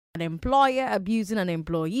an employer abusing an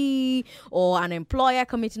employee, or an employer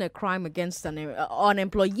committing a crime against or an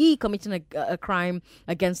employee committing a crime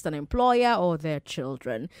against an employer or their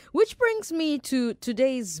children. Which brings me to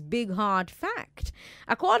today's big hard fact.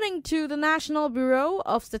 According to the National Bureau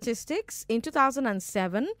of Statistics, in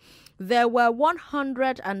 2007, there were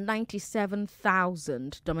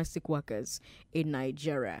 197,000 domestic workers in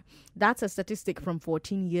Nigeria. That's a statistic from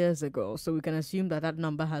 14 years ago. So we can assume that that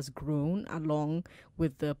number has grown along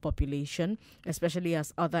with the population, especially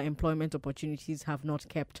as other employment opportunities have not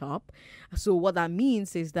kept up. So what that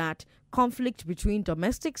means is that conflict between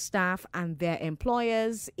domestic staff and their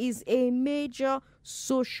employers is a major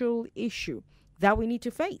social issue that we need to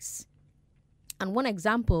face. And one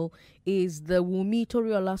example is the Wunmi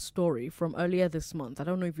Toriola story from earlier this month. I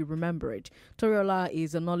don't know if you remember it. Toriola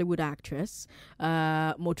is a Nollywood actress.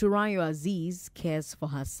 Moturanyo Aziz cares for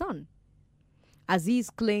her son. Aziz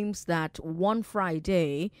claims that one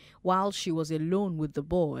Friday, while she was alone with the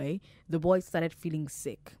boy started feeling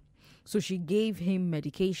sick. So she gave him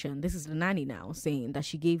medication. This is the nanny now saying that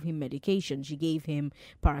she gave him medication. She gave him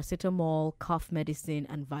paracetamol, cough medicine,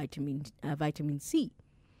 and vitamin C.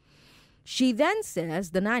 She then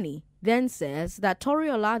says, the nanny then says that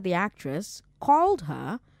Toriola, the actress, called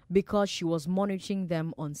her because she was monitoring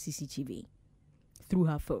them on CCTV through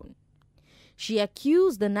her phone. She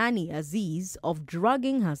accused the nanny, Aziz, of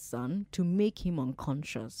drugging her son to make him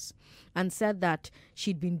unconscious and said that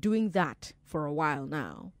she'd been doing that for a while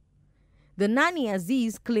now. The nanny,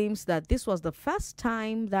 Aziz, claims that this was the first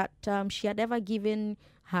time that she had ever given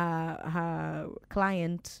her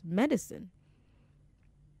client medicine.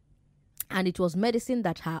 And it was medicine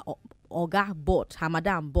that her Oga bought, her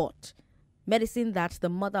madam bought. Medicine that the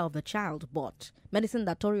mother of the child bought. Medicine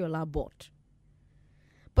that Toriola bought.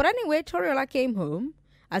 But anyway, Toriola came home.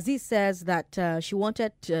 Aziz says that she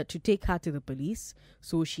wanted to take her to the police.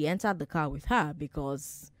 So she entered the car with her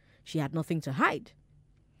because she had nothing to hide.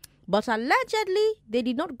 But allegedly, they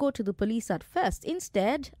did not go to the police at first.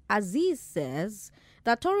 Instead, Aziz says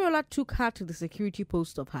that Toriola took her to the security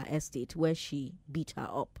post of her estate where she beat her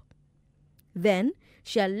up. Then,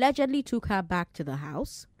 she allegedly took her back to the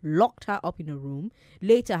house, locked her up in a room.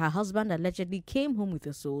 Later, her husband allegedly came home with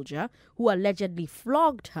a soldier who allegedly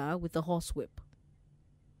flogged her with a horsewhip.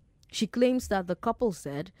 She claims that the couple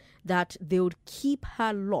said that they would keep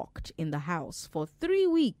her locked in the house for 3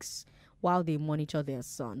 weeks while they monitor their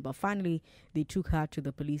son. But finally, they took her to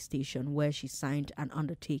the police station where she signed an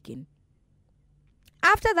undertaking.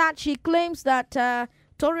 After that, she claims that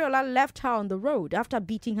Toriola left her on the road after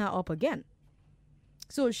beating her up again.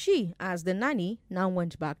 So she, as the nanny, now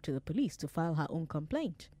went back to the police to file her own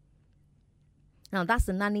complaint. Now, that's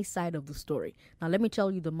the nanny side of the story. Now, let me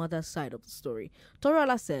tell you the mother's side of the story.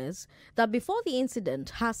 Toriola says that before the incident,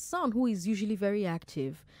 her son, who is usually very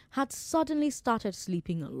active, had suddenly started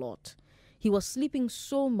sleeping a lot. He was sleeping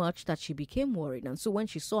so much that she became worried. And so when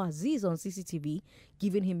she saw Aziz on CCTV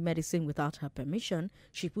giving him medicine without her permission,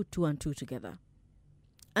 she put 2 and 2 together.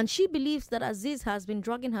 And she believes that Aziz has been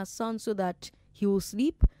drugging her son so that he will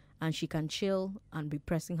sleep and she can chill and be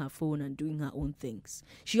pressing her phone and doing her own things.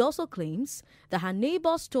 She also claims that her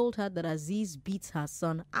neighbors told her that Aziz beats her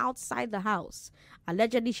son outside the house.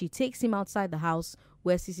 Allegedly, she takes him outside the house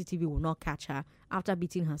where CCTV will not catch her. After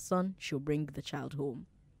beating her son, she'll bring the child home.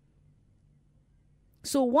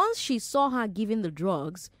 So once she saw her giving the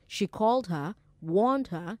drugs, she called her, warned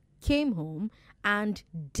her, came home, and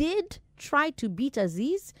did try to beat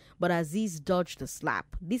Aziz, but Aziz dodged the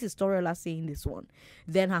slap. This is Toriola saying this one.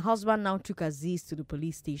 Then her husband now took Aziz to the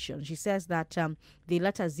police station. She says that they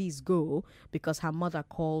let Aziz go because her mother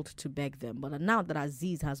called to beg them. But now that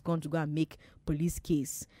Aziz has gone to go and make police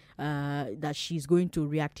case, that she's going to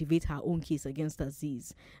reactivate her own case against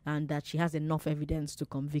Aziz, and that she has enough evidence to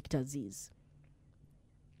convict Aziz.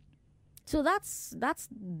 So that's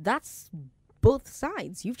both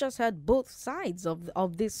sides. You've just heard both sides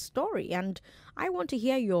of this story, and I want to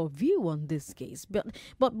hear your view on this case. But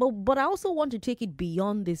I also want to take it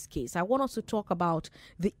beyond this case. I want us to talk about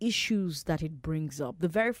the issues that it brings up. The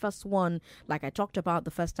very first one, like I talked about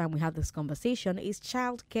the first time we had this conversation, is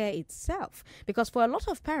childcare itself. Because for a lot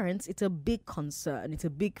of parents, it's a big concern. It's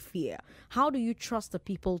a big fear. How do you trust the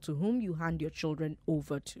people to whom you hand your children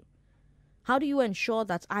over to? How do you ensure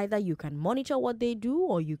that either you can monitor what they do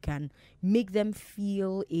or you can make them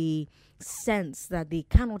feel a sense that they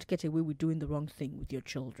cannot get away with doing the wrong thing with your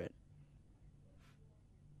children?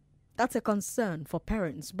 That's a concern for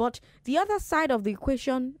parents. But the other side of the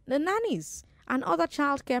equation, the nannies and other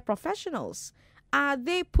childcare professionals, are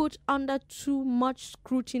they put under too much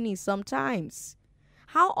scrutiny sometimes?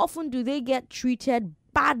 How often do they get treated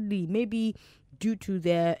badly, maybe due to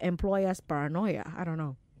their employer's paranoia. I don't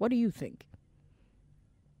know. What do you think?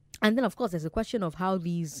 And then, of course, there's a question of how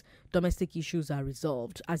these domestic issues are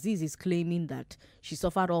resolved. Aziz is claiming that she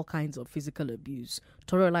suffered all kinds of physical abuse.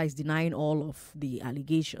 Toriola is denying all of the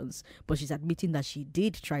allegations, but she's admitting that she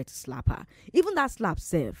did try to slap her. Even that slap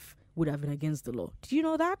self would have been against the law. Did you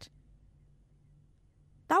know that?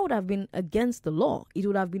 That would have been against the law. It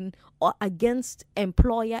would have been against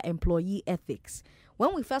employer-employee ethics.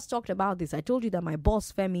 When we first talked about this, I told you that my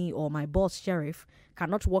boss Femi or my boss Sheriff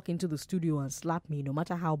cannot walk into the studio and slap me no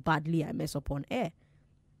matter how badly I mess up on air.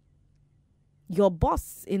 Your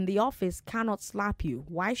boss in the office cannot slap you.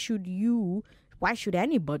 Why should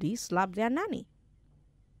anybody slap their nanny?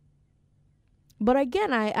 But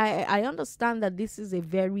again, I understand that this is a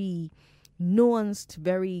very nuanced,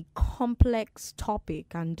 very complex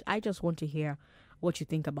topic, and I just want to hear what you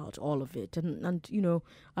think about all of it. And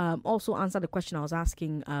also answer the question I was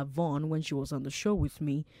asking Vaughn when she was on the show with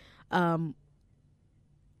me. Who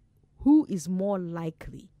is more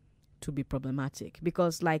likely to be problematic?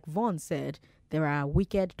 Because like Vaughn said, there are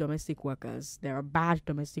wicked domestic workers, there are bad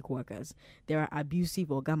domestic workers, there are abusive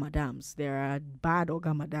oga madams, there are bad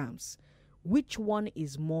oga madams. Which one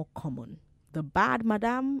is more common? The bad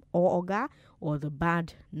madam or oga, or the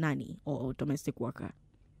bad nanny or domestic worker?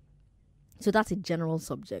 So that's a general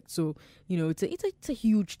subject. So, it's a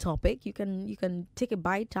huge topic. You can take a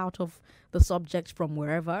bite out of the subject from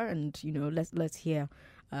wherever, and let's hear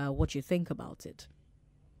what you think about it.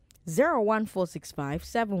 01465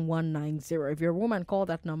 7190. If you're a woman, call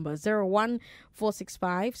that number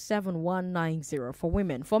 01465 7190 for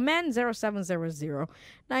women. For men, 0700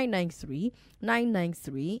 993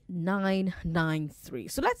 993 993.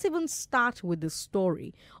 So let's even start with the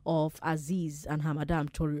story of Aziz and her Madam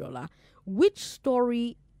Toriola. Which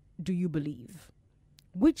story do you believe?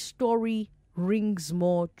 Which story rings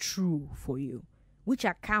more true for you? Which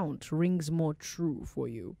account rings more true for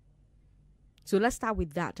you? So let's start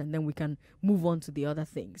with that, and then we can move on to the other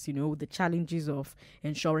things, the challenges of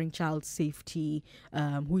ensuring child safety,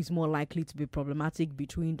 who is more likely to be problematic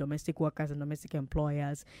between domestic workers and domestic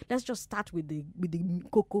employers. Let's just start with the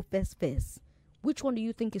cocoa first. Which one do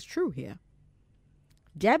you think is true here?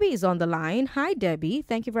 Debbie is on the line. Hi, Debbie.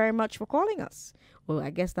 Thank you very much for calling us. Well,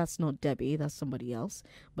 I guess that's not Debbie. That's somebody else.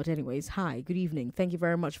 But anyways, hi. Good evening. Thank you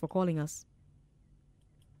very much for calling us.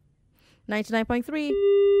 99.3.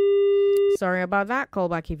 Sorry about that. Call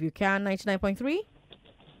back if you can. 99.3.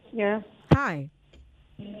 Yeah. Hi.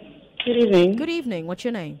 Good evening. Good evening. What's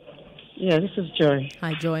your name? Yeah, this is Joy.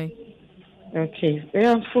 Hi, Joy. Okay.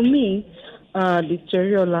 For me, the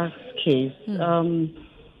Toriola case, the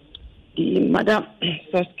madam,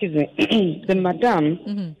 the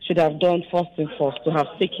madam should have done first and first to have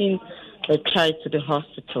taken the child to the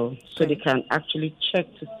hospital so they can actually check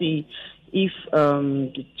to see if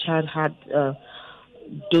the child had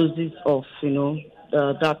doses of,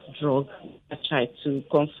 that drug, that child, to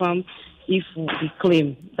confirm if the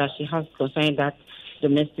claim that she has concerning that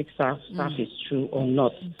domestic staff is true or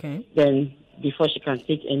not. Okay. Then before she can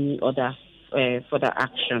take any other further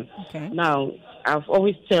action. Okay. Now, I've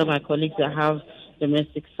always tell my colleagues that have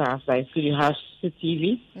domestic staff that if you have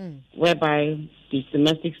CCTV, whereby the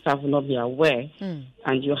domestic staff will not be aware,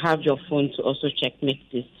 and you have your phone to also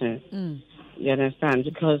checkmate this thing. You understand?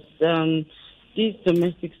 Because these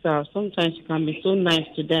domestic staff, sometimes you can be so nice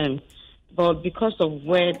to them, but because of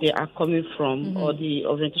where they are coming from or the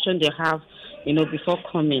orientation they have, before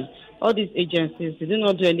coming, all these agencies, they do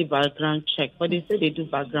not do any background check, but they say they do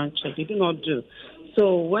background check. They do not do.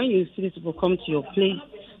 So when you see these people come to your place,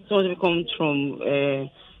 some of them come from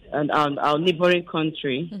our neighboring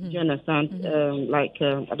country, do you understand? A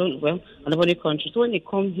neighboring country. So when they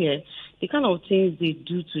come here, the kind of things they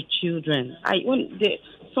do to children,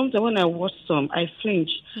 sometimes when I watch some, I flinch.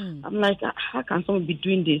 I'm like, how can someone be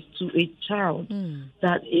doing this to a child?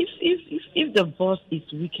 That if the boss is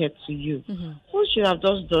wicked to you, what should have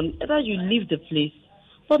just done? Either you leave the place,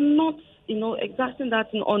 but not, exacting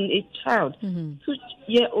that on a child.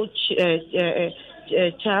 2-year-old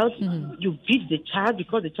child, you beat the child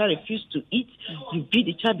because the child refused to eat. You beat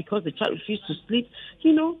the child because the child refused to sleep.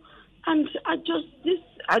 And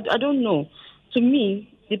I don't know. To me,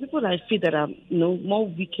 the people I feel that are more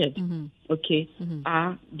wicked,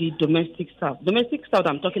 are the domestic staff. Domestic staff that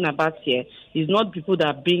I'm talking about here is not people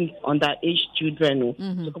that bring underage children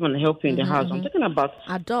to come and help you in the house. I'm talking about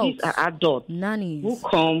adults. These are adults, nannies who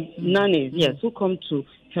come, who come to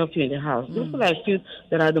help you in the house. The people I feel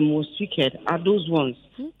that are the most wicked are those ones,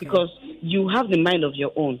 because you have the mind of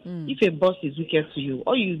your own. If a boss is wicked to you,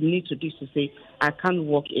 all you need to do is to say, I can't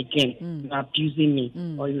work again. You're abusing me,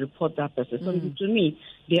 or you report that person. So to me,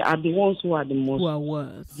 they are the ones who are the most who are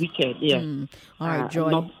worse. wicked. Yes. All right, Joy.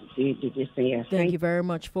 Not the thing, yes. Thank you very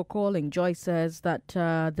much for calling. Joy says that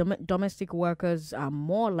domestic workers are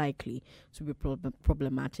more likely to be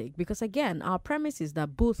problematic because, again, our premise is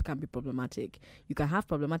that both can be problematic. You can have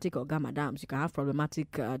problematic Oga Madams, you can have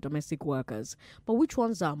problematic domestic workers, but which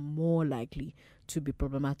ones are more likely to be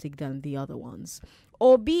problematic than the other ones?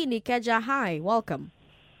 Obi Nikeja, hi, welcome.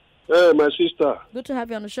 Hey, my sister. Good to have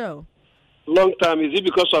you on the show. Long time. Is it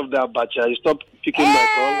because of the Abacha? You stopped picking my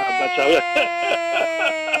call, Abacha.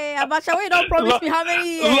 Abacha, wait, don't promise me how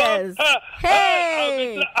many years.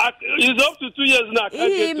 Hey! It's up to 2 years now.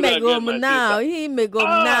 He may go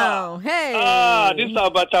now. Hey! This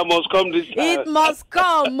Abacha must come this time. It must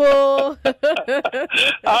come, oh.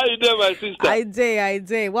 How you doing, my sister? I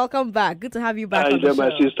day. Welcome back. Good to have you back. How you doing,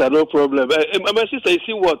 my sister? No problem. My sister, you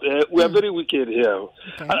see what? We are very wicked here.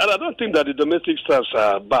 Okay. I don't think that the domestic staffs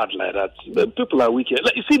are bad like that. The people are wicked.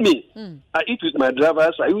 Like, you see me? I eat with my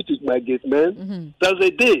drivers. I eat with my gate men. There's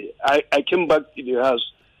a day I came back to the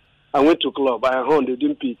house. I went to club. I hung. They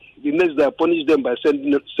didn't pick. The next day I punished them by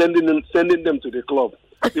sending them to the club.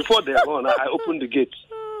 Before they hung, I opened the gate.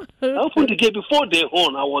 I opened the gate before they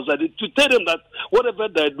hung. I was at it to tell them that whatever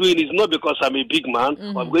they're doing is not because I'm a big man,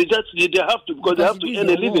 or because they have to earn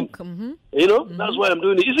a living. You know, that's why I'm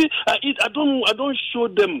doing it. You see, I don't show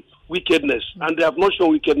them wickedness, and they have not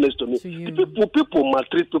shown wickedness to me. People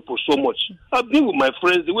maltreat people so much. I've been with my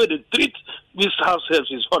friends. The way they treat these house helps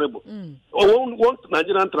is horrible. One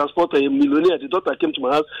Nigerian transporter, a millionaire, the daughter came to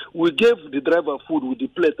my house. We gave the driver food with the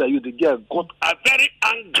plate. The girl got very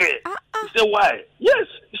angry. He said, "Why?" Yes.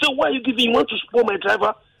 He said, "Why are you giving? You want to spoil my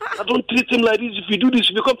driver? I don't treat him like this. If you do this,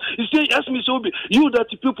 you become." He asked me, "So you that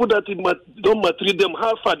the people that don't maltreat them,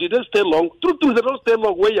 how far did they stay long?" Truth, they don't stay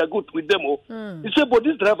long when you're good with them. He said, "But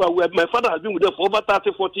this driver, my father has been with them for over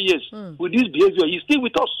 30, 40 years. With this behavior, he's still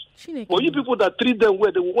with us. For you people that treat them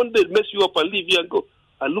well, they one day mess you up and leave you and go."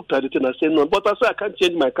 I looked at it and I said, "No, but I said I can't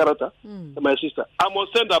change my character." My sister, I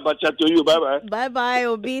must send Abacha to you. Bye-bye. Bye-bye,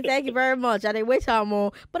 Obi. Thank you very much. And I wait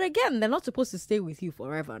more. But again, they're not supposed to stay with you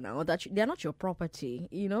forever now. They're not your property.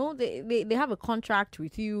 You know, they have a contract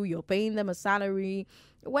with you. You're paying them a salary.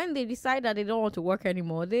 When they decide that they don't want to work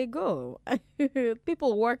anymore, they go.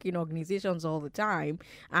 People work in organizations all the time,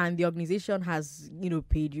 and the organization has,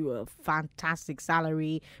 paid you a fantastic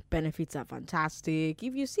salary. Benefits are fantastic.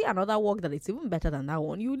 If you see another work that is even better than that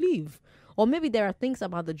one, you leave. Or maybe there are things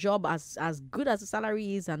about the job as good as the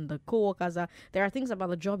salary is and the co-workers are, there are things about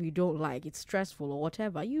the job you don't like. It's stressful or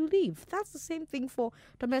whatever. You leave. That's the same thing for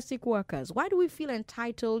domestic workers. Why do we feel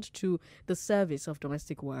entitled to the service of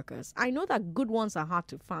domestic workers? I know that good ones are hard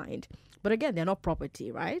to find, but again, they're not property,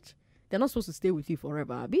 right? They're not supposed to stay with you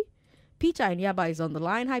forever, Abi. Peter in Yaba is on the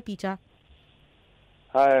line. Hi, Peter.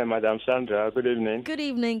 Hi, Madam Sandra. Good evening. Good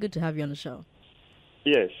evening. Good to have you on the show.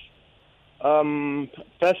 Yes.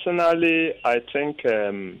 Personally, I think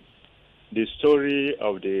the story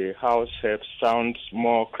of the house help sounds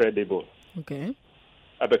more credible. Okay.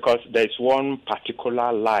 Because there's one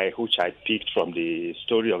particular lie which I picked from the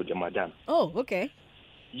story of the madam. Oh, okay.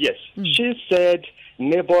 Yes. She said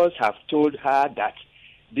neighbors have told her that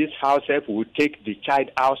this house help will take the child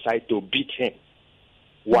outside to beat him.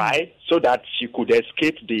 Why? So that she could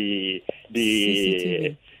escape the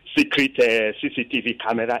CCTV. Secret CCTV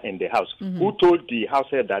camera in the house. Who told the house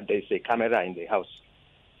help that there's a camera in the house?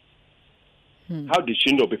 How did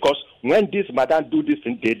she know? Because when this madam do this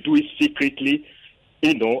thing, they do it secretly,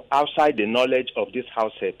 outside the knowledge of this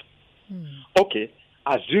house help. Okay,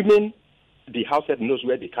 assuming the house help knows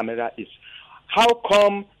where the camera is, how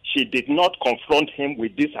come she did not confront him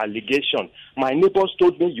with this allegation? My neighbors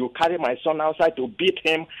told me you carry my son outside to beat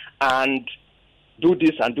him and do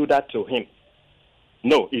this and do that to him.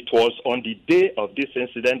 No, it was on the day of this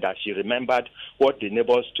incident that she remembered what the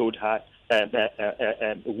neighbors told her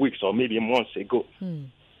weeks or maybe months ago.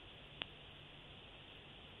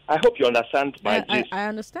 I hope you understand my gist. I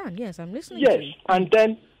understand. Yes, I'm listening. Yes, to you. And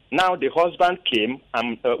then now the husband came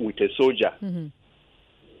with a soldier.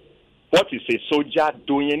 What is a soldier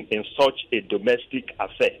doing in such a domestic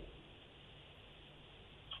affair?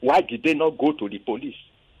 Why did they not go to the police?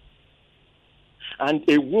 And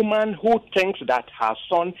a woman who thinks that her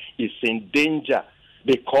son is in danger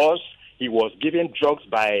because he was given drugs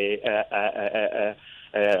by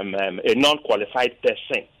a non-qualified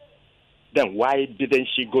person, then why didn't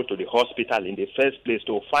she go to the hospital in the first place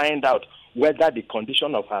to find out whether the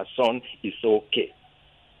condition of her son is okay?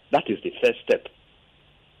 That is the first step.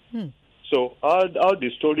 So all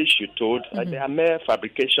the stories she told, they are mere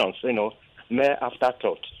fabrications, mere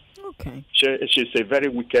afterthought. Okay. She's a very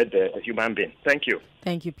wicked human being. Thank you.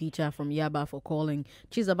 Thank you, Peter from Yaba, for calling.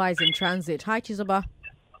 Chizoba is in transit. Hi, Chizoba.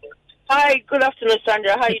 Hi, good afternoon,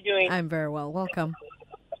 Sandra. How are you doing? I'm very well. Welcome.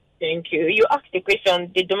 Thank you. You asked the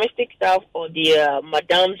question, the domestic staff or the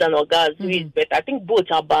madams and ogas, who is better? I think both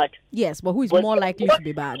are bad. Yes, but who is more likely to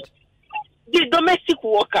be bad? The domestic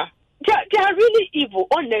worker. They are really evil,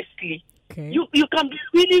 honestly. Okay. You can be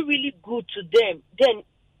really, really good to them. Then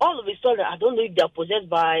all of a sudden, I don't know if they are possessed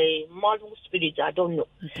by marvel spirits. I don't know.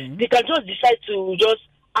 Okay. They can just decide to just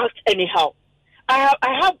act anyhow. I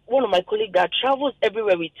have one of my colleagues that travels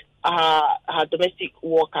everywhere with her domestic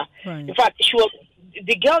worker. Right. In fact,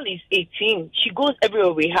 the girl is 18. She goes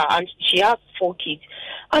everywhere with her, and she has 4 kids.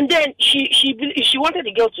 And then she wanted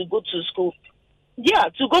the girl to go to school. Yeah,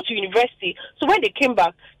 to go to university. So when they came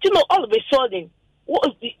back, all of a sudden,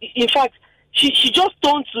 in fact, she just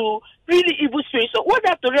turned to really evil spirits. So what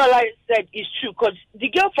that to realize said is true, because the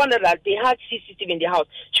girl found out that they had CCTV in the house.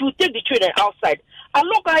 She would take the children outside and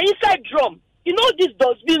look at her inside drum. You know this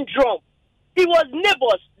dustbin drum. It was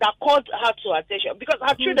neighbors that called her to attention because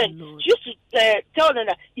her children, she used to tell them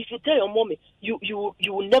that if you tell your mommy, you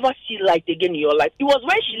will never see light again in your life. It was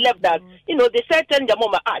when she left that, they said, tell their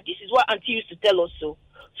mama, this is what auntie used to tell us so.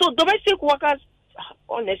 So domestic workers,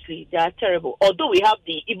 honestly, they are terrible. Although we have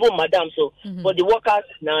the evil madam, but the workers,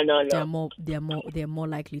 no. They're more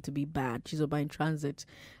likely to be bad. Chizoba in transit.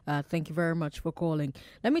 Thank you very much for calling.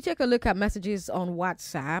 Let me take a look at messages on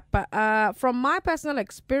WhatsApp. From my personal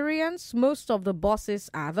experience, most of the bosses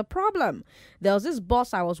are the problem. There was this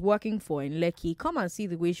boss I was working for in Lekki. Come and see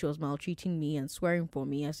the way she was maltreating me and swearing for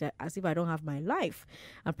me as if I don't have my life.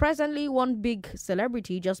 And presently, one big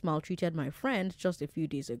celebrity just maltreated my friend just a few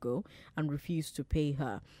days ago and refused to pay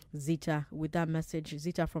her. Zita, with that message.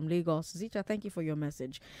 Zita from Lagos. Zita, thank you for your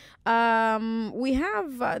message. We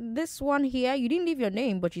have this one here. You didn't leave your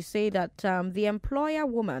name, but you say that the employer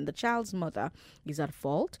woman, the child's mother, is at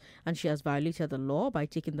fault and she has violated the law by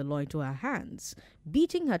taking the law into her hands.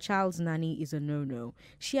 Beating her child's nanny is a no-no.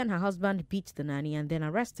 She and her husband beat the nanny and then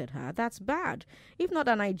arrested her. That's bad. If not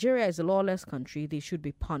that Nigeria is a lawless country, they should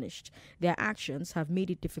be punished. Their actions have made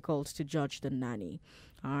it difficult to judge the nanny.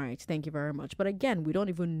 All right, thank you very much. But again, we don't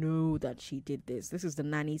even know that she did this. This is the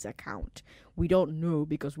nanny's account. We don't know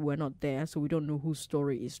because we were not there, so we don't know whose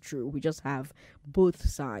story is true. We just have both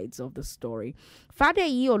sides of the story.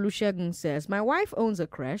 Fadeyi Olusegun says, my wife owns a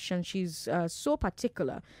creche and she's so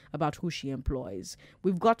particular about who she employs.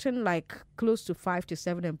 We've gotten close to 5 to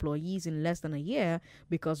 7 employees in less than a year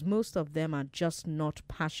because most of them are just not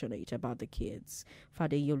passionate about the kids.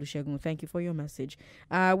 Fadeyi Olusegun, thank you for your message.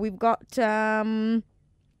 We've got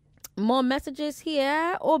more messages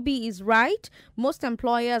here. Obi is right. Most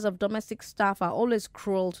employers of domestic staff are always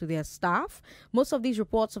cruel to their staff. Most of these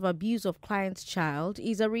reports of abuse of client's child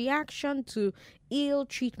is a reaction to ill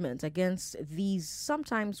treatment against these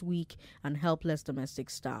sometimes weak and helpless domestic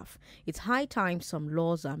staff. It's high time some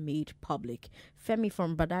laws are made public. Femi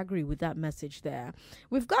from Badagry with that message there.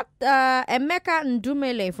 We've got Emeka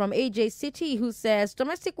Ndumele from AJ City who says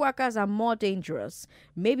domestic workers are more dangerous,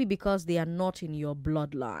 maybe because they are not in your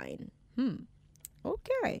bloodline.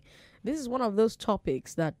 Okay. This is one of those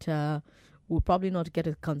topics that will probably not get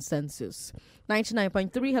a consensus.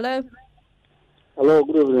 99.3, hello. Hello,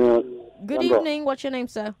 good evening. Good evening. What's your name,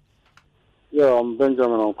 sir? Yeah, I'm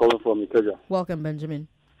Benjamin. I'm calling from Ikeja. Welcome, Benjamin.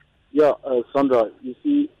 Yeah, Sandra, you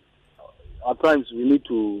see, at times we need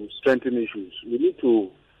to strengthen issues. We need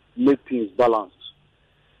to make things balanced.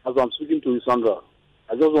 As I'm speaking to you, Sandra,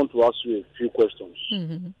 I just want to ask you a few questions.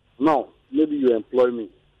 Now, maybe you employ me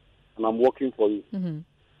and I'm working for you.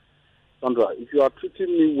 Sandra, if you are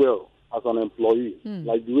treating me well as an employee,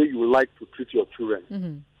 like the way you like to treat your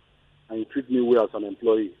children, and you treat me well as an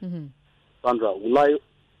employee, Sandra,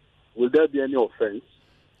 will there be any offense?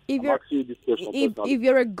 If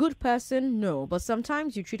you're a good person, no. But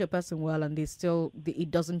sometimes you treat a person well and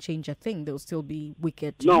it doesn't change a thing. They'll still be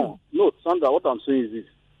wicked to you. No, Sandra, what I'm saying is this.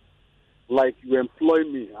 Like you employ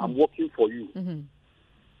me, I'm working for you.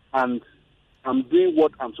 And I'm doing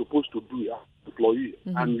what I'm supposed to do as an employee.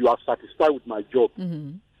 And you are satisfied with my job.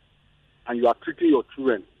 And you are treating your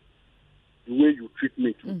children the way you treat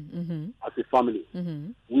me too, as a family.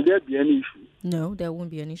 Will there be any issue? No, there won't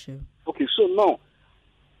be an issue. Okay, so now,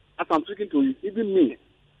 as I'm speaking to you, even me,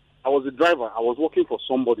 I was a driver. I was working for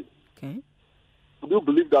somebody. Okay. Do you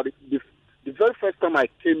believe that the very first time I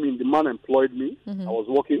came in, the man employed me. I was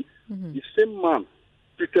working. The same man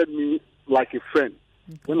treated me like a friend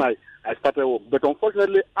when I started work. But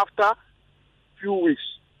unfortunately, after a few weeks,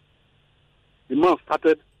 the man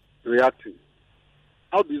started reacting.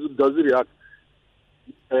 How does he react?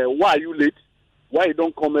 Why are you late? Why you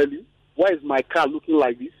don't come early? Why is my car looking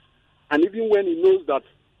like this? And even when he knows that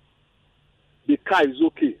the car is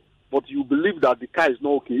okay, but you believe that the car is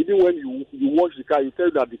not okay, even when you watch the car, you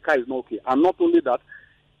tell that the car is not okay. And not only that,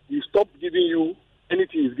 he stopped giving you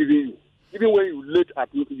anything he's giving you. Even when you late at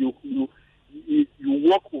you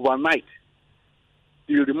work overnight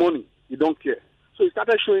till the morning, you don't care. So he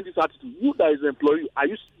started showing this attitude. You that is an employee,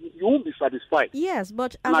 you won't be satisfied. Yes,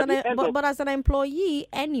 but as an employee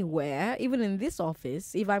anywhere, even in this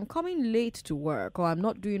office, if I'm coming late to work or I'm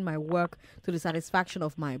not doing my work to the satisfaction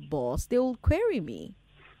of my boss, they will query me.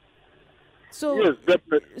 So yes,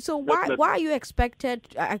 definitely. So why are you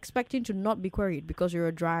expecting to not be queried because you're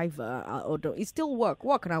a driver? It's still work.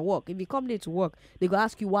 Work and I work. If you come late to work, they go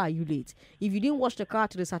ask you why are you late. If you didn't wash the car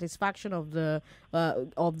to the satisfaction of the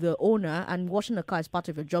owner, and washing the car is part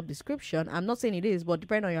of your job description, I'm not saying it is, but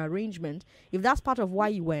depending on your arrangement, if that's part of why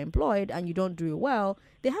you were employed and you don't do it well,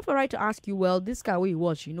 they have a right to ask you, well, this car where you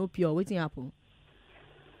wash, pure, waiting happen.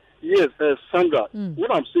 Yes, Sandra.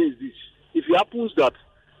 What I'm saying is this: if it happens that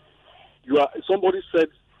somebody said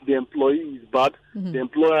the employee is bad, the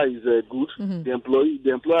employer is good, the employer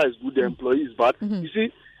is good, the employee is bad. You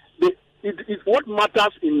see, what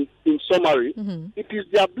matters in summary, it is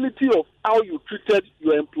the ability of how you treated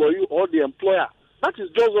your employee or the employer. That is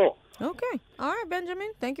just all. Okay. All right,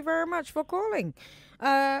 Benjamin. Thank you very much for calling.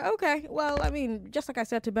 Okay. Well, I mean, just like I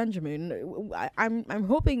said to Benjamin, I'm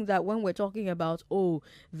hoping that when we're talking about,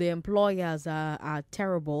 the employers are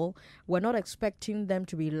terrible, we're not expecting them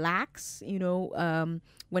to be lax,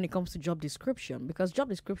 when it comes to job description, because job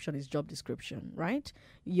description is job description, right?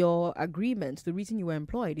 Your agreement, the reason you were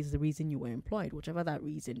employed is the reason you were employed, whichever that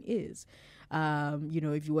reason is.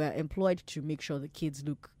 If you were employed to make sure the kids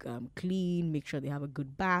look clean, make sure they have a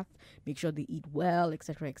good bath, make sure they eat well,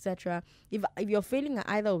 etc., etc. If you're failing at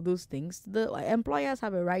either of those things, the employers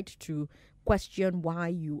have a right to question why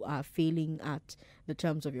you are failing at the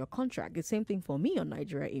terms of your contract. The same thing for me on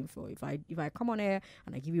Nigeria Info. If I come on air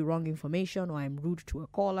and I give you wrong information, or I'm rude to a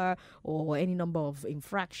caller, or any number of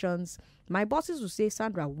infractions, my bosses will say,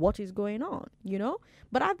 Sandra, what is going on?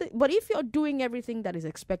 But if you're doing everything that is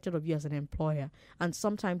expected of you as an employer, and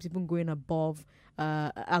sometimes even going above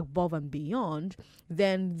and beyond,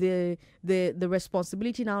 then the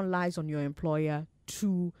responsibility now lies on your employer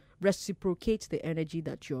to reciprocate the energy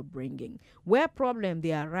that you're bringing. Where problem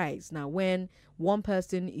they arise now, when one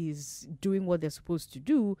person is doing what they're supposed to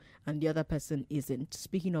do and the other person isn't.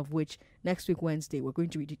 Speaking of which, next week Wednesday we're going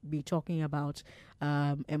to be talking about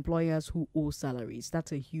employers who owe salaries.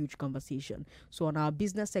 That's a huge conversation. So on our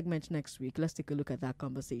business segment next week, let's take a look at that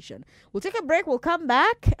conversation. We'll take a break, we'll come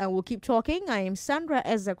back and we'll keep talking. I am Sandra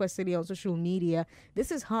Ezekwesili on social media.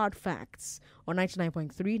 This is Hard Facts on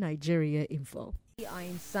 99.3 Nigeria Info.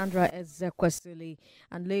 I'm Sandra Ezekwesili,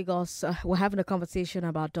 and Lagos. We're having a conversation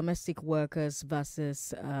about domestic workers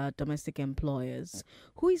versus domestic employers.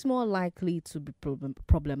 Who is more likely to be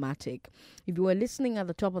problematic? If you were listening at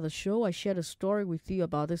the top of the show, I shared a story with you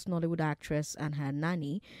about this Nollywood actress and her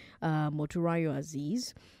nanny, Moturayo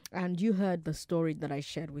Aziz. And you heard the story that I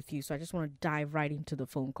shared with you, so I just want to dive right into the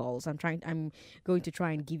phone calls. I'm going to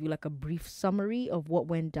try and give you like a brief summary of what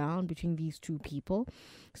went down between these two people.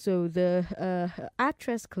 So the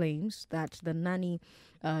actress claims that the nanny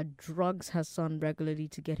drugs her son regularly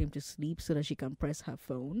to get him to sleep so that she can press her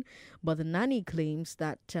phone, but the nanny claims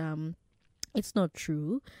that it's not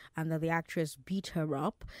true, and that the actress beat her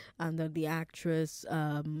up, and that the actress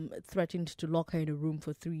threatened to lock her in a room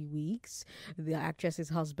for 3 weeks. The actress's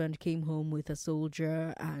husband came home with a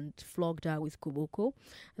soldier and flogged her with koboko.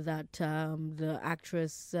 That the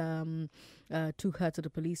actress took her to the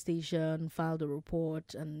police station, filed a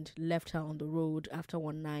report, and left her on the road after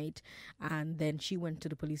one night. And then she went to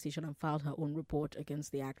the police station and filed her own report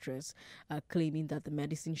against the actress, claiming that the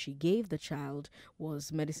medicine she gave the child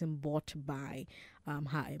was medicine bought by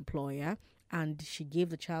her employer, and she gave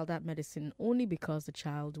the child that medicine only because the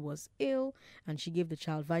child was ill, and she gave the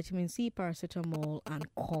child vitamin C, paracetamol, and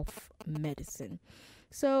cough medicine.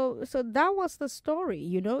 So that was the story.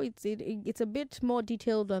 It's a bit more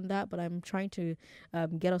detailed than that, but I'm trying to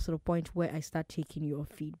get us to the point where I start taking your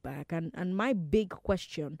feedback. And my big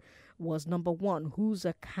question was, number one, whose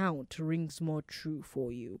account rings more true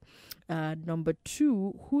for you? Number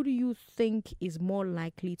two, who do you think is more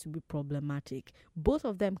likely to be problematic? Both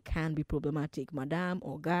of them can be problematic, madam,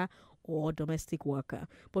 oga, or domestic worker.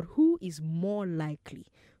 But who is more likely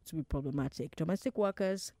to be problematic? Domestic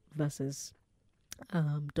workers versus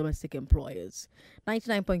domestic employers.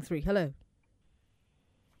 99.3. Hello.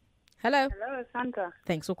 Hello, Sandra.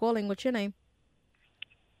 Thanks for calling. What's your name?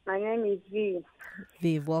 My name is V.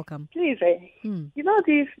 Viv, welcome. Please, you know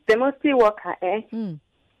this domestic worker,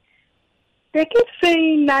 They keep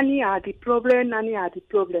saying nanny are the problem, nanny are the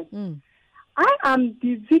problem. I am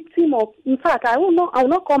the victim of, in fact, I will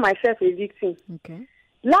not call myself a victim. Okay.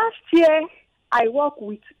 Last year, I worked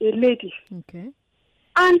with a lady. Okay.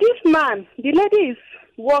 And this man, the lady is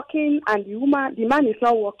working and the man is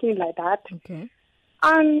not working like that. Okay.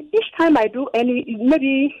 And each time I do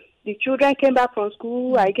maybe the children came back from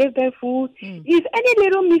school, I gave them food. If any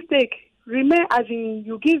little mistake remain, as in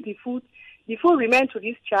you give the food remain to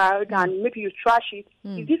this child and maybe you trash it.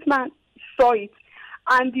 If this man saw it,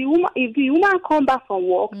 and if the woman come back from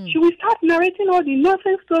work, she will start narrating all the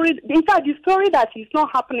nonsense stories. In fact, the story that is not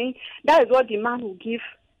happening, that is what the man will give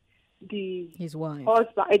his wife.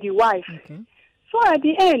 The wife. Okay. So at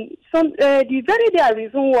the end, the very day I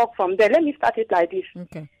resume work from there, let me start it like this.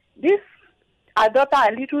 Okay. A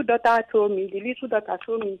little daughter told me,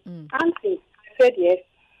 Auntie, I said yes.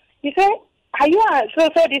 He said, are you so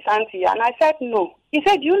this auntie? And I said no. He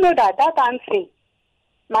said, you know that auntie,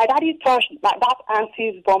 my daddy touched that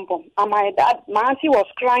auntie's bum. And my auntie was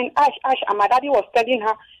crying, ash, and my daddy was telling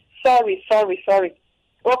her, sorry.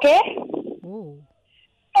 Okay? Oh.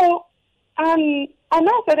 So, and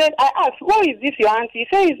after that, I asked, what is this your auntie? He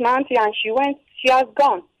said, it's my auntie, and she has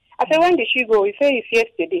gone. I said, when did she go? He said, it's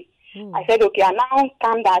yesterday. I said, okay, I now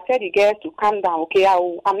calm down. I tell the girls to calm down, okay?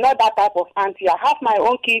 I'm not that type of auntie. I have my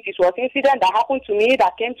own kids. It was an incident that happened to me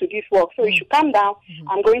that came to this work. So you should calm down.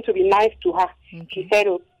 I'm going to be nice to her. She said,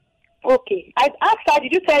 okay. I asked her,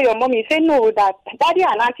 did you tell your mommy? He said, no, that daddy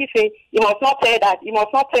and auntie say, you must not tell that. You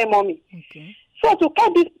must not tell mommy. Okay. So to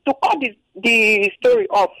cut the story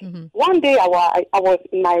off, one day I was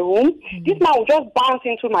in my room. This man would just bounce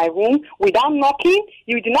into my room without knocking.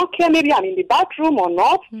 You did not care maybe I'm in the bathroom or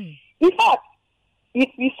not. In fact, if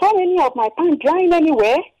we saw any of my pants drying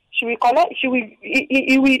anywhere, the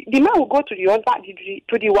man will go to the husband,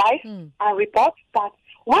 to the wife, and report that,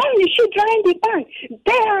 why is she drying the pants?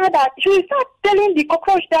 Tell her that she will start telling the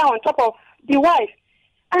cockroach there on top of the wife.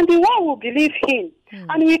 And the wife will believe him.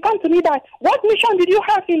 And he will come to me that, what mission did you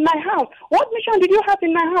have in my house? What mission did you have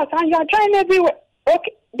in my house? And you are trying everywhere.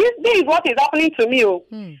 Okay, this is what is happening to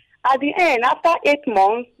me. At the end, after 8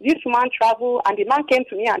 months, this man traveled and the man came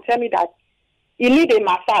to me and told me that he need a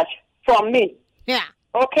massage from me. Yeah.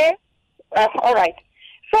 Okay? All right.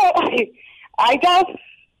 So I just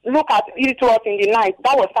look at it. Was in the night.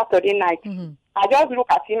 That was Saturday night. I just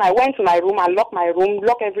look at him. I went to my room and locked my room,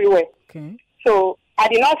 locked everywhere. Okay. So I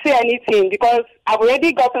did not say anything because I've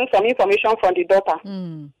already gotten some information from the daughter.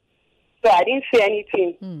 So I didn't say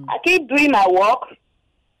anything. I keep doing my work.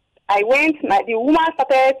 I went, the woman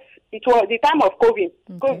started, it was the time of COVID,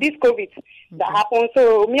 this COVID that happened.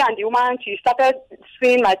 So me and the woman, she started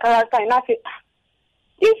seeing my character and I said,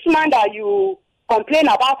 this man that you complain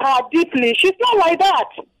about her deeply, she's not like that.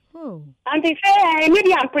 And they say,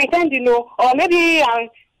 maybe I'm pretending, or maybe I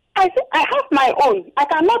said, I have my own. I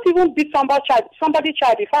cannot even beat somebody's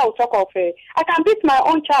child if I will talk of her. I can beat my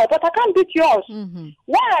own child, but I can't beat yours.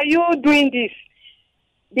 Why are you doing this?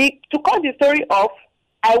 To cut the story off,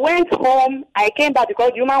 I went home. I came back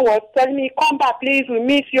because the woman was telling me, come back, please, we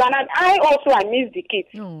miss you. And I miss the kids.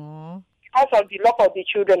 Aww. Because of the love of the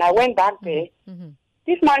children. I went back there.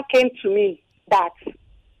 This man came to me that,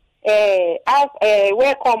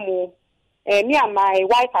 welcome, me and my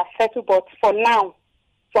wife are settled, but for now,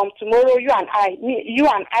 from tomorrow, you and I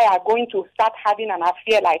are going to start having an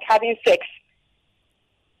affair, like having sex.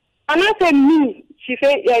 And I said, me. She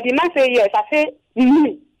said, the man said, yes. I said,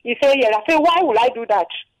 me. He said, yes. I said, why would I do that?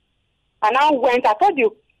 And I went, I told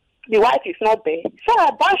you, the wife is not there. So I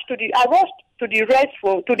rushed to the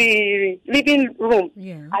restroom, to the living room.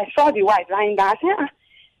 Yeah. I saw the wife lying down. I said,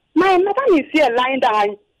 my madam is here lying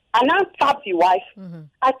down. And I tapped the wife.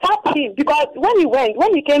 I tapped him because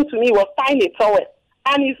when he came to me, he was tying a towel.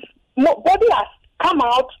 And his body has come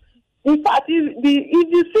out. In fact, if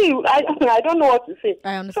you see, I don't know what to say.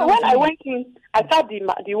 I understand. So when I went in, I tapped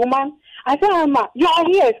the woman. I said, Mama, you are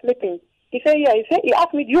here sleeping. He said, yeah. He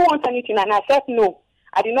asked me, do you want anything? And I said, no.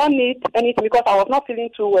 I did not need anything because I was not feeling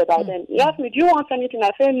too well by then. He asked me, do you want anything?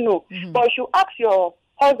 I said, no. But you should ask your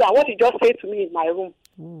husband what he just said to me in my room.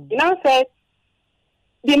 He now said,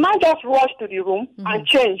 the man just rushed to the room and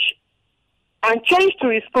changed to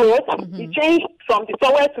his clothes. He changed from the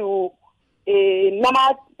towel to a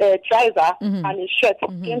normal trouser and his shirt.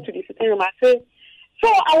 Came to the sitting room. I said,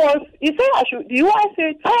 he said, I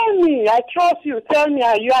said, tell me, I trust you, tell me,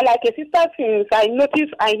 you are like a sister since I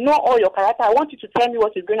know all your character. I want you to tell me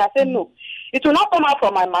what is going on. I said, no, it will not come out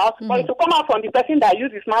from my mouth, but it will come out from the person that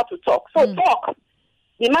used his mouth to talk. So talk.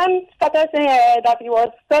 The man started saying that he was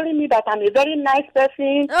telling me that I'm a very nice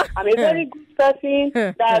person, I'm a very good person,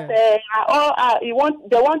 that they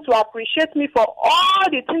want to appreciate me for all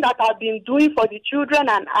the things that I've been doing for the children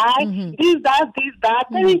and I, this, that,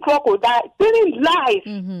 telling crocodile, telling lies.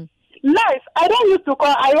 Lies. I don't used to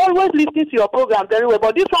call. I always listen to your program very well,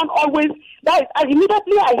 but this one always. That is,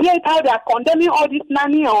 immediately I hear it how they are condemning all this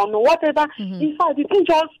nanny or whatever. In fact, the thing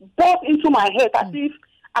just burst into my head as if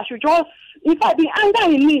I should just. In fact, the anger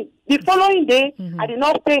in me. The following day, I did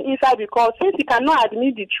not stay inside because since he cannot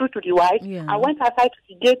admit the truth to the wife, I went outside to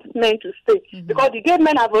the gate men to stay because the gate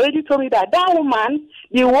men have already told me that woman,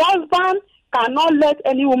 the husband, cannot let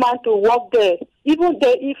any woman to work there. Even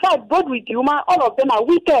they, in fact, both with the woman, all of them are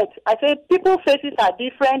wicked. I said, people's faces are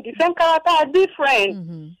different, the same character are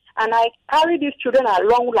different. And I carry these children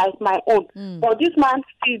along like my own. But this man,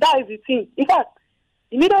 see, that is the thing. In fact,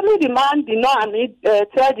 immediately the man did not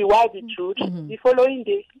tell the wife the truth. The following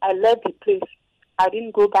day, I left the place. I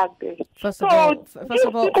didn't go back there. First of all,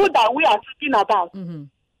 people that we are talking about,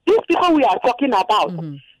 these people we are talking about,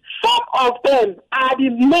 some of them are the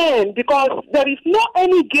men, because there is not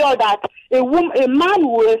any girl that a man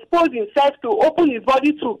will expose himself to, open his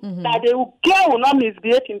body to, that a girl will not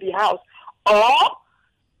misbehave in the house. Or,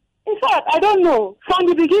 in fact, I don't know. From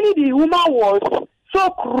the beginning, the woman was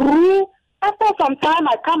so cruel. After some time,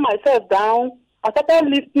 I calmed myself down. I started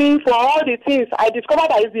listening for all the things. I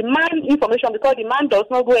discovered that it's the man information because the man does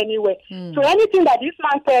not go anywhere. So anything that this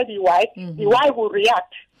man tells the wife will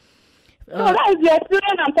react. So that is the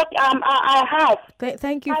experience I have.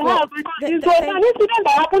 Thank you. It was an incident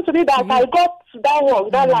that happened to me that I got to that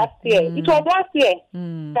work that last year. It was last year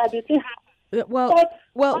that the thing happened. Well.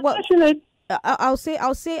 I'll say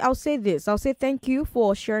this. I'll say thank you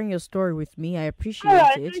for sharing your story with me. I appreciate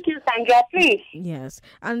it. Thank you, Sandra. Please. Yes,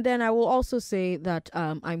 and then I will also say that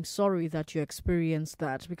I'm sorry that you experienced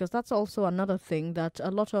that, because that's also another thing that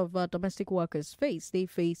a lot of domestic workers face. They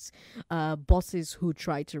face bosses who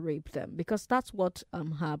try to rape them, because that's what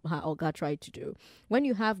her Olga tried to do. When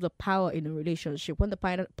you have the power in a relationship, when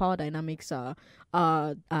the power dynamics are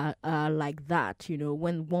like that, you know,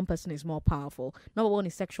 when one person is more powerful. Number one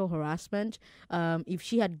is sexual harassment. If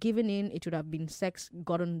she had given in, it would have been sex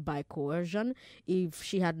gotten by coercion. If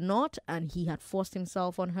she had not, and he had forced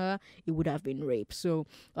himself on her, it would have been rape. So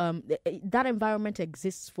that environment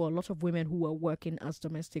exists for a lot of women who are working as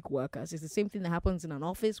domestic workers. It's the same thing that happens in an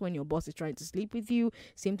office when your boss is trying to sleep with you.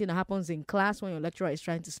 Same thing that happens in class when your lecturer is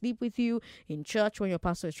trying to sleep with you. In church when your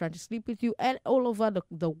pastor is trying to sleep with you. And all over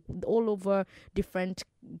different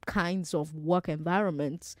kinds of work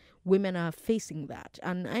environments, women are facing that,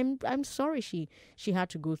 and I'm sorry she had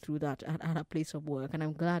to go through that at her place of work, and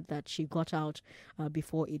I'm glad that she got out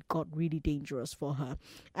before it got really dangerous for her.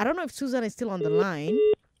 I don't know if Susan is still on the line.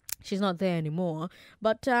 She's not there anymore,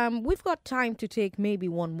 but we've got time to take maybe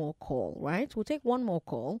one more call, right? We'll take one more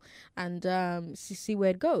call and see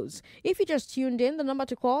where it goes. If you just tuned in, the number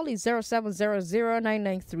to call is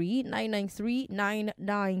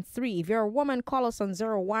 0700-993-993-993. If you're a woman, call us on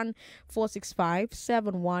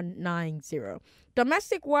 01-465-7190.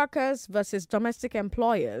 Domestic workers versus domestic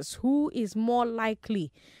employers. Who is more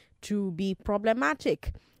likely to be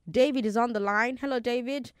problematic? David is on the line. Hello,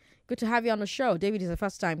 David. Good to have you on the show. David is a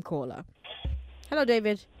first-time caller. Hello,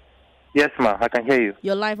 David. Yes, ma'am. I can hear you.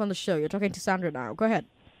 You're live on the show. You're talking to Sandra now. Go ahead.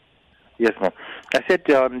 Yes, ma'am. I said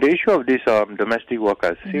the issue of these domestic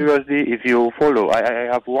workers. Seriously, if you follow, I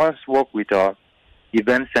have once worked with an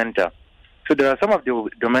event center. So there are some of the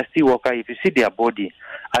domestic workers, if you see their body,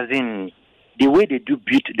 as in the way they do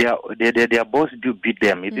beat, their boss do beat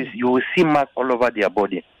them. You will see marks all over their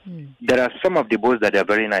body. There are some of the boss that are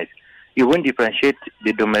very nice. You won't differentiate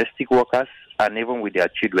the domestic workers and even with their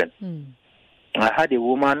children. I had a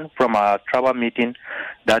woman from a travel meeting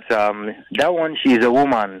that one, she is a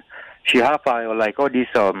woman. She have like all these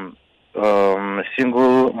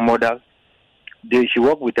single models. She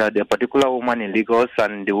worked with the particular woman in Lagos,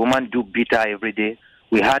 and the woman do beat her every day.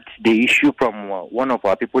 We had the issue from one of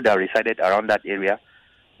our people that resided around that area.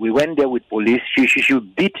 We went there with police. She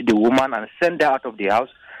should beat the woman and send her out of the house.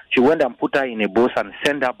 She went and put her in a bus and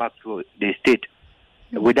sent her back to the state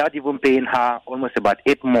without even paying her almost about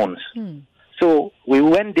 8 months. So we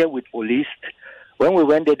went there with police. When we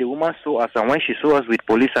went there, the woman saw us, and when she saw us with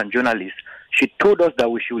police and journalists, she told us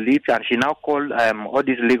that we should leave, and she now called all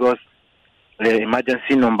these Lagos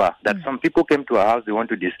emergency number that some people came to her house, they want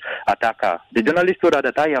to attack her. The journalist told her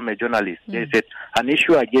that I am a journalist. They said, an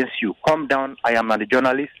issue against you. Come down, I am a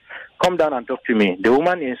journalist. Come down and talk to me. The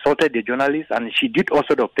woman insulted the journalist, and she did all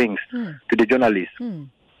sorts of things to the journalist.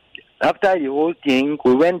 After the whole thing,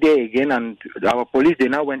 we went there again, and our police, they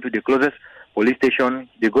now went to the closest police station.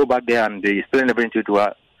 They go back there and they explain everything to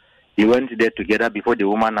her. They went there together before the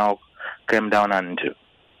woman now came down. And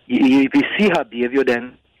if you see her behavior,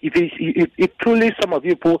 then if truly some of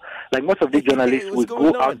you people, like most of the journalists, will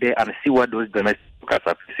go out there and see what those domestic workers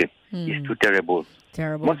are facing, it's too terrible.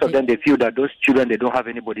 Most of them, they feel that those children, they don't have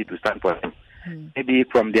anybody to stand for them. Maybe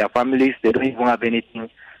from their families, they don't even have anything.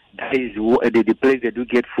 That is the place they do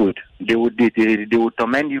get food. They would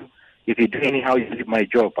torment you if you do anyhow. You leave my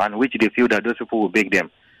job, and which they feel that those people will beg them.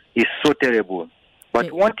 It's so terrible.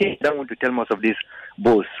 But one thing I want to tell most of these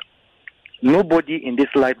boys: nobody in this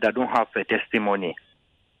life that don't have a testimony.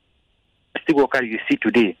 Domestic worker you see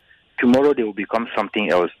today, tomorrow they will become something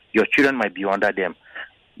else. Your children might be under them.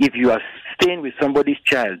 If you are staying with somebody's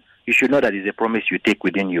child, you should know that it's a promise you take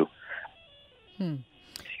within you.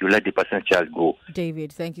 You let the person's child go.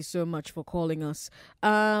 David, thank you so much for calling us.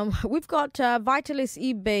 We've got Vitalis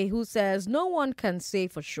eBay who says, no one can say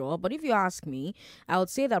for sure, but if you ask me, I would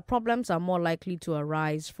say that problems are more likely to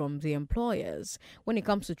arise from the employers. When it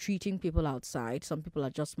comes to treating people outside, some people are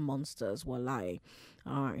just monsters. Wallahi.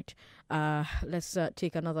 All right. Let's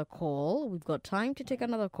take another call. We've got time to take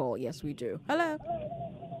another call. Yes, we do. Hello.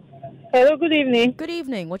 Hello, good evening. Good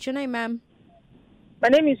evening. What's your name, ma'am? My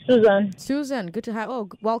name is Susan. Susan, good to have. Oh,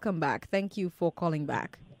 welcome back. Thank you for calling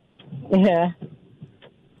back. Yeah.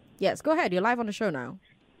 Yes, go ahead. You're live on the show now.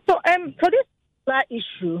 So, for this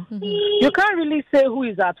issue, you can't really say who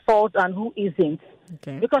is at fault and who isn't.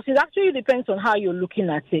 Okay. Because it actually depends on how you're looking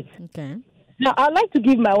at it. Okay. Now, I'd like to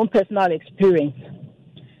give my own personal experience.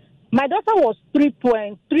 My daughter was 3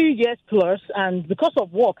 years plus, and because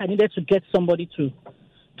of work, I needed to get somebody to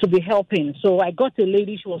be helping. So I got a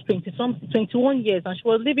lady, she was 21 years, and she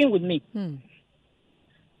was living with me.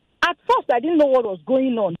 At first, I didn't know what was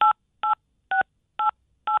going on.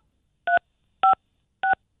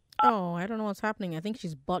 Oh, I don't know what's happening. I think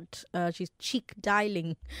she's cheek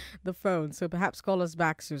dialing the phone. So perhaps call us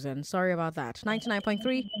back, Susan. Sorry about that.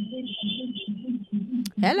 99.3.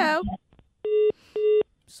 Hello.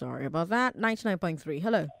 Sorry about that. 99.3.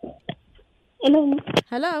 Hello. Hello.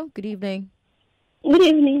 Hello. Good evening. Good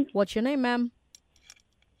evening. What's your name, ma'am?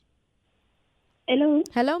 Hello.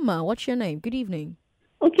 Hello, ma. What's your name? Good evening.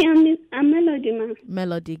 Okay, I'm Melody, ma.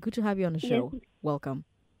 Melody. Good to have you on the show. Yes. Welcome.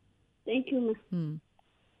 Thank you, ma.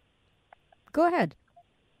 Go ahead.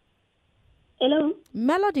 Hello.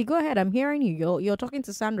 Melody, go ahead. I'm hearing you. You're talking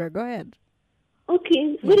to Sandra. Go ahead.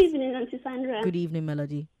 Okay. Good evening, Auntie Sandra. Good evening,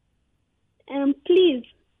 Melody. Please,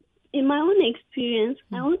 in my own experience,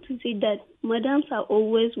 I want to say that madams are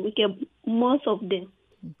always wicked, most of them.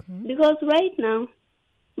 Okay. Because right now,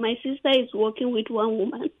 my sister is working with one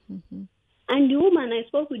woman. And the woman, I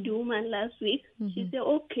spoke with the woman last week. She said,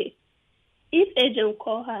 okay, if agent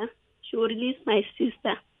call her, she will release my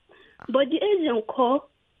sister. But the agent call,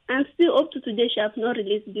 and still up to today, she has not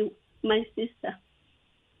released my sister.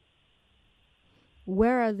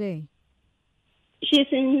 Where are they? She's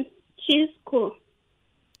in Chisco.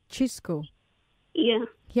 Chisco? Yeah.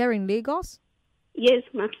 Here in Lagos? Yes,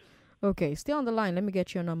 ma'am. Okay, stay on the line. Let me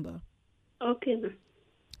get your number. Okay, ma'am.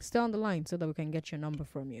 Stay on the line so that we can get your number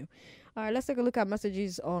from you. All right, let's take a look at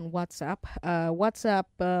messages on WhatsApp.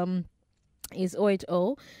 WhatsApp is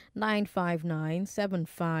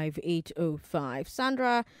 080-959-75805.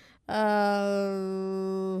 Sandra,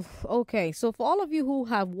 okay, so for all of you who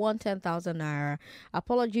have won 10,000 naira,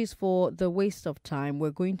 apologies for the waste of time.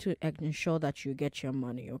 We're going to ensure that you get your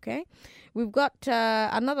money, okay? We've got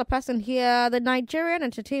another person here. The Nigerian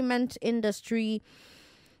entertainment industry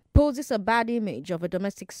poses a bad image of a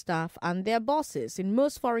domestic staff and their bosses. In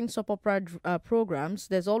most foreign soap opera programs,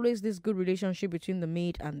 there's always this good relationship between the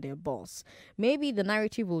maid and their boss. Maybe the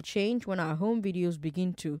narrative will change when our home videos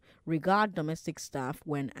begin to regard domestic staff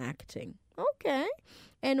when acting. Okay.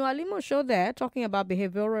 And Walimo show there talking about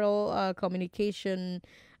behavioral communication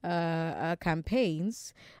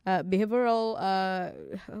campaigns, behavioral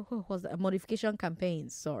modification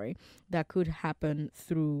campaigns, sorry, that could happen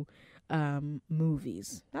through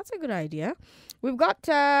movies. That's a good idea. We've got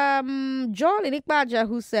Joel Inikbaja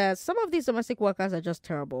who says, some of these domestic workers are just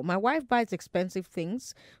terrible. My wife buys expensive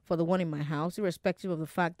things for the one in my house, irrespective of the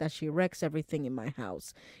fact that she wrecks everything in my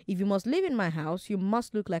house. If you must live in my house, you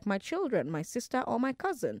must look like my children, my sister or my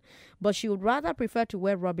cousin. But she would rather prefer to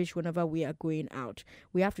wear rubbish whenever we are going out.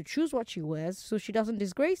 We have to choose what she wears so she doesn't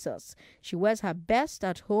disgrace us. She wears her best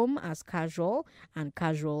at home as casual and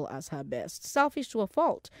casual as her best. Selfish to a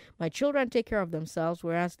fault. My children take care of themselves,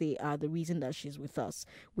 whereas they are the reason that she's with us.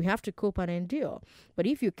 We have to cope and endure. But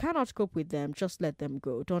if you cannot cope with them, just let them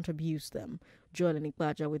go. Don't abuse them. Joel and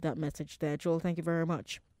Ikbaja with that message there. Joel, thank you very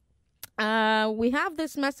much. We have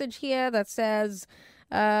this message here that says,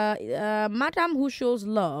 Madam who shows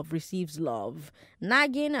love receives love.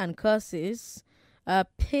 Nagging and curses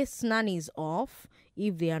piss nannies off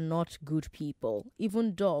if they are not good people.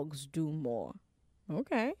 Even dogs do more.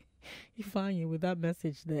 Okay. Ifeanyi with that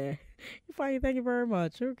message there. Ifeanyi, thank you very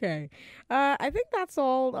much. Okay. I think that's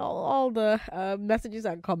all the messages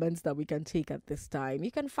and comments that we can take at this time.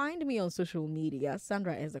 You can find me on social media,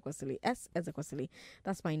 Sandra Ezekwesili, S. Ezekwesili.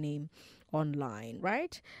 That's my name online,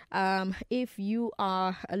 right? If you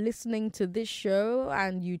are listening to this show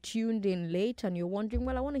and you tuned in late and you're wondering,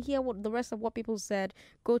 well, I want to hear what the rest of what people said,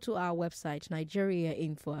 go to our website, Nigeria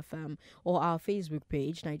Info FM, or our Facebook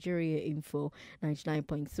page, Nigeria Info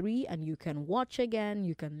 99.3, and you can watch again,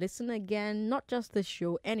 you can listen again, not just this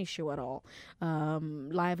show, any show at all.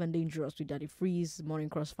 Live and Dangerous with Daddy Freeze, Morning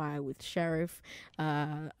Crossfire with Sheriff,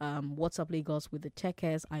 What's Up Lagos with the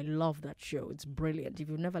Techers. I love that show. It's brilliant. If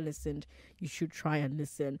you've never listened, you should try and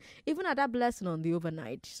listen. Even at that blessing on the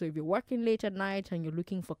overnight. So if you're working late at night and you're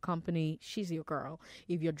looking for company, she's your girl.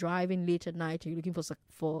 If you're driving late at night and you're looking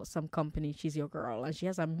for some company, she's your girl. And she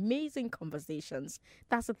has amazing conversations.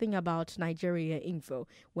 That's the thing about Nigeria Info.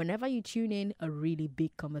 Whenever you tune in, a really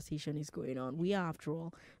big conversation is going on. We are, after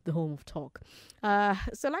all, the home of talk.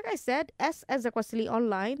 So like I said, S. Ezekwesili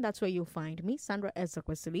online. That's where you'll find me, Sandra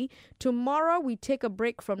Ezekwesili. Tomorrow, we take a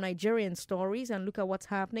break from Nigerian stories and look at what's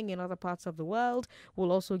happening in other parts of the world.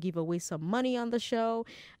 We'll also give away some money on the show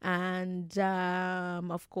and,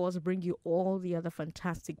 of course, bring you all the other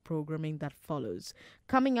fantastic programming that follows.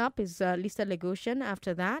 Coming up is Lisa Legosian.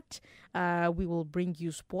 After that, we will bring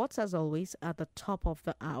you sports, as always, at the top of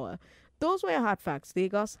the hour. Those were your hard facts,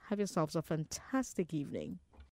 Lagos. Have yourselves a fantastic evening.